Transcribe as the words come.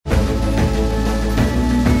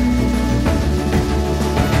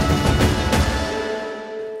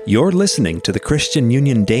You're listening to the Christian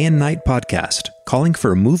Union Day and Night podcast, calling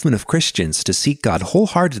for a movement of Christians to seek God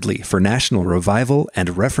wholeheartedly for national revival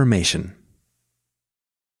and reformation.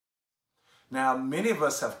 Now, many of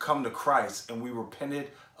us have come to Christ and we repented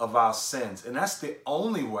of our sins. And that's the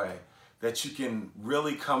only way that you can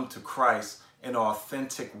really come to Christ in an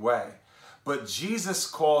authentic way. But Jesus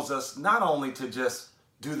calls us not only to just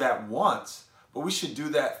do that once, but we should do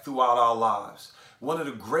that throughout our lives. One of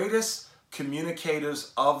the greatest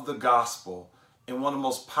communicators of the gospel and one of the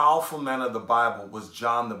most powerful men of the Bible was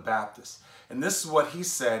John the Baptist. And this is what he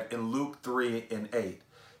said in Luke 3:8.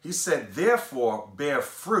 He said, "Therefore bear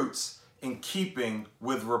fruits in keeping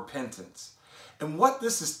with repentance." And what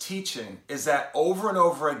this is teaching is that over and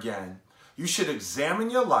over again, you should examine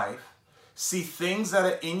your life, see things that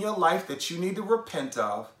are in your life that you need to repent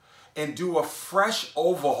of, and do a fresh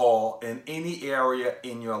overhaul in any area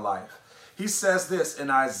in your life. He says this in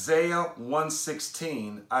Isaiah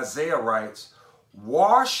 1:16. Isaiah writes,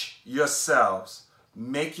 "Wash yourselves,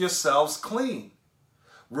 make yourselves clean.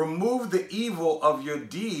 Remove the evil of your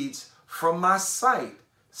deeds from my sight.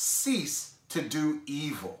 Cease to do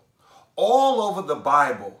evil." All over the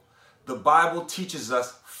Bible teaches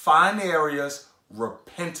us, find areas,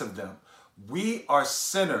 repent of them. We are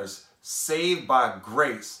sinners saved by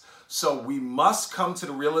grace. So we must come to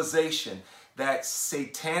the realization that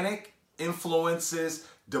satanic influences,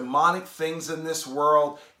 demonic things in this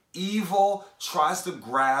world, evil tries to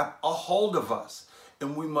grab a hold of us.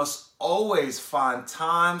 And we must always find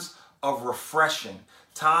times of refreshing,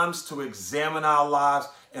 times to examine our lives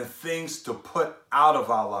and things to put out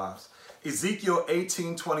of our lives. Ezekiel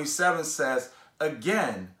 18:27 says,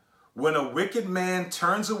 "Again, when a wicked man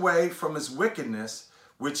turns away from his wickedness,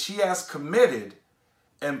 which he has committed,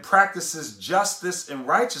 and practices justice and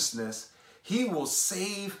righteousness, he will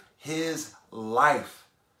save his life."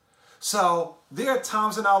 So there are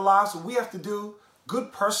times in our lives where we have to do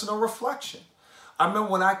good personal reflection. I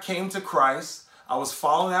remember when I came to Christ, I was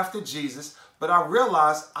following after Jesus, but I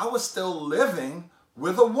realized I was still living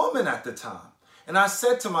with a woman at the time. And I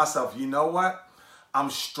said to myself, you know what?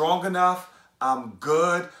 I'm strong enough. I'm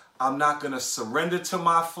good. I'm not going to surrender to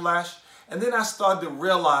my flesh. And then I started to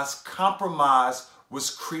realize compromise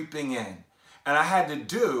was creeping in. And I had to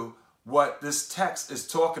do what this text is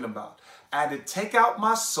talking about. I had to take out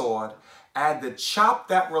my sword. I had to chop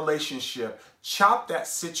that relationship, chop that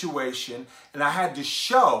situation, and I had to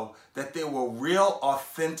show that there were real,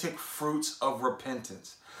 authentic fruits of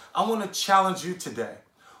repentance. I want to challenge you today.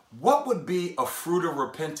 What would be a fruit of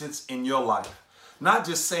repentance in your life? Not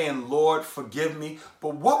just saying, "Lord, forgive me,"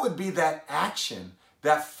 but what would be that action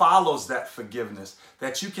that follows that forgiveness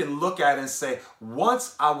that you can look at and say,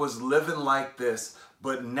 once I was living like this,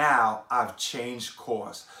 but now I've changed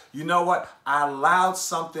course. You know what? I allowed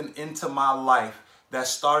something into my life that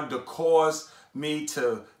started to cause me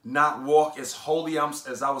to not walk as holy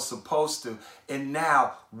as I was supposed to. And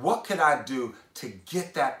now, what could I do to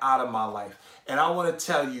get that out of my life? And I want to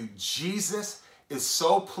tell you, Jesus is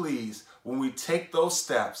so pleased when we take those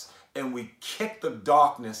steps and we kick the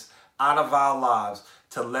darkness out of our lives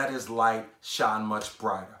to let his light shine much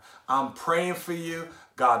brighter. I'm praying for you.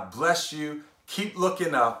 God bless you. Keep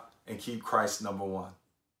looking up and keep Christ number one.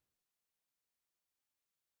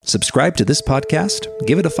 Subscribe to this podcast,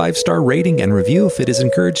 give it a 5-star rating and review if it has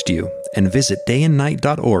encouraged you, and visit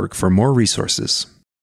dayandnight.org for more resources.